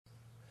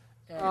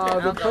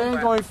The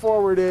plan going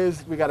forward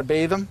is we got to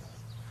bathe them,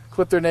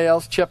 clip their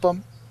nails, chip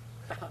them.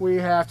 We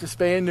have to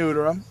spay and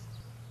neuter them.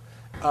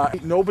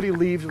 Nobody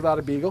leaves without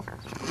a beagle.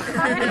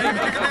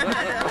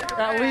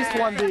 At least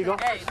one beagle.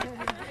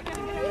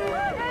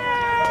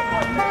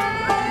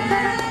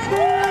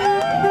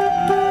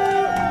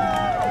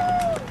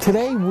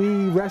 Today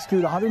we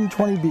rescued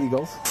 120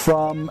 beagles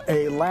from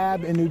a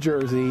lab in New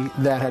Jersey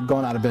that had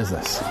gone out of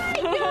business.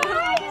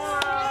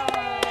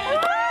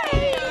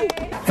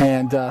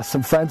 And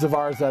some friends of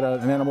ours at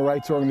an animal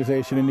rights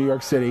organization in New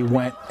York City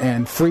went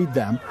and freed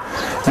them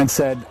and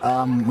said,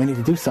 we need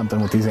to do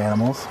something with these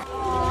animals.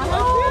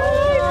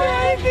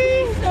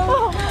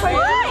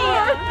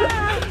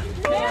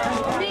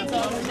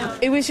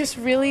 It was just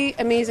really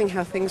amazing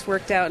how things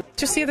worked out.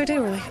 Just the other day,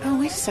 we're like, oh,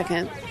 wait a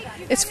second.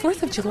 It's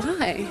 4th of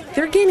July.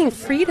 They're gaining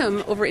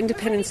freedom over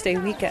Independence Day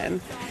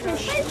weekend.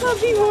 Hi,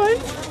 puppy one.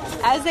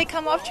 As they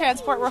come off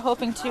transport, we're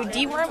hoping to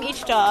deworm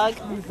each dog.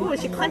 Oh,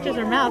 she clenches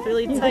her mouth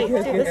really tight.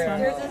 Do this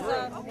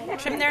one.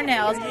 Trim their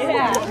nails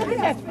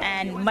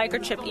and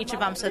microchip each of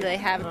them so they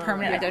have a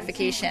permanent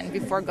identification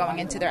before going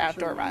into their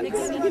outdoor runs.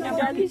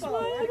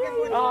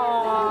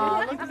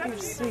 Oh, look at your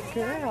sweet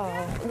girl.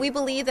 We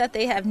believe that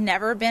they have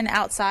never been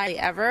outside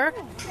ever.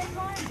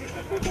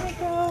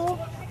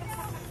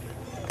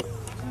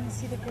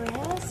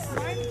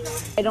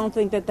 I don't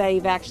think that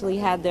they've actually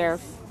had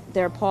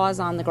their paws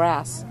on the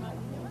grass.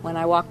 When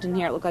I walked in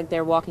here, it looked like they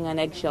were walking on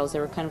eggshells. They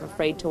were kind of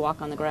afraid to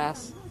walk on the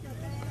grass.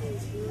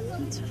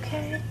 It's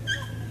okay.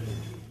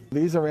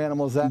 These are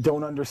animals that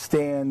don't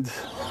understand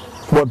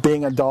what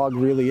being a dog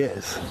really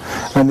is.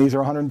 And these are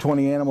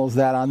 120 animals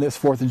that on this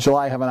 4th of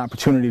July have an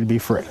opportunity to be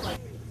free.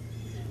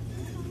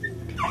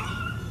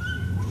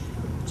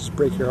 Just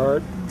break your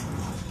heart.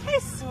 Hey,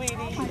 sweetie.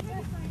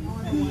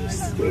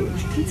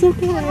 It's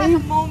okay.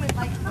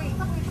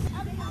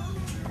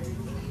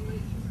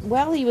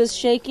 Well, he was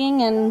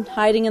shaking and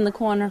hiding in the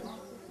corner.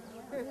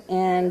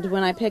 And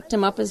when I picked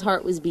him up, his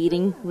heart was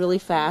beating really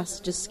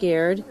fast, just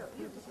scared.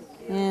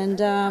 And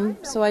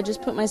so I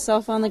just put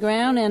myself on the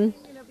ground and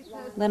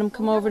let him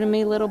come over to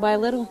me little by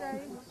little.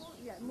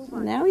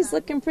 And now he's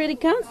looking pretty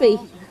comfy.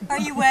 Are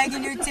you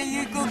wagging your tail,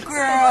 you good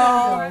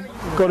girl?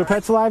 Go to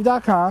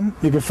petsalive.com.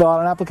 You can fill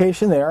out an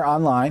application there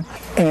online.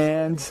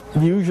 And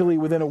usually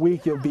within a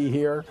week, you'll be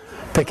here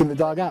picking the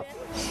dog up.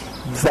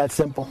 It's that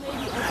simple.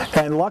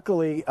 And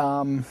luckily,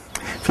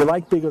 if you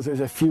like beagles,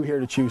 there's a few here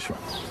to choose from.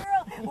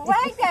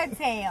 Wag that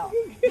tail.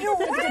 You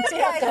wag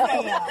that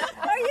tail.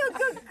 Are you a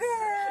good girl?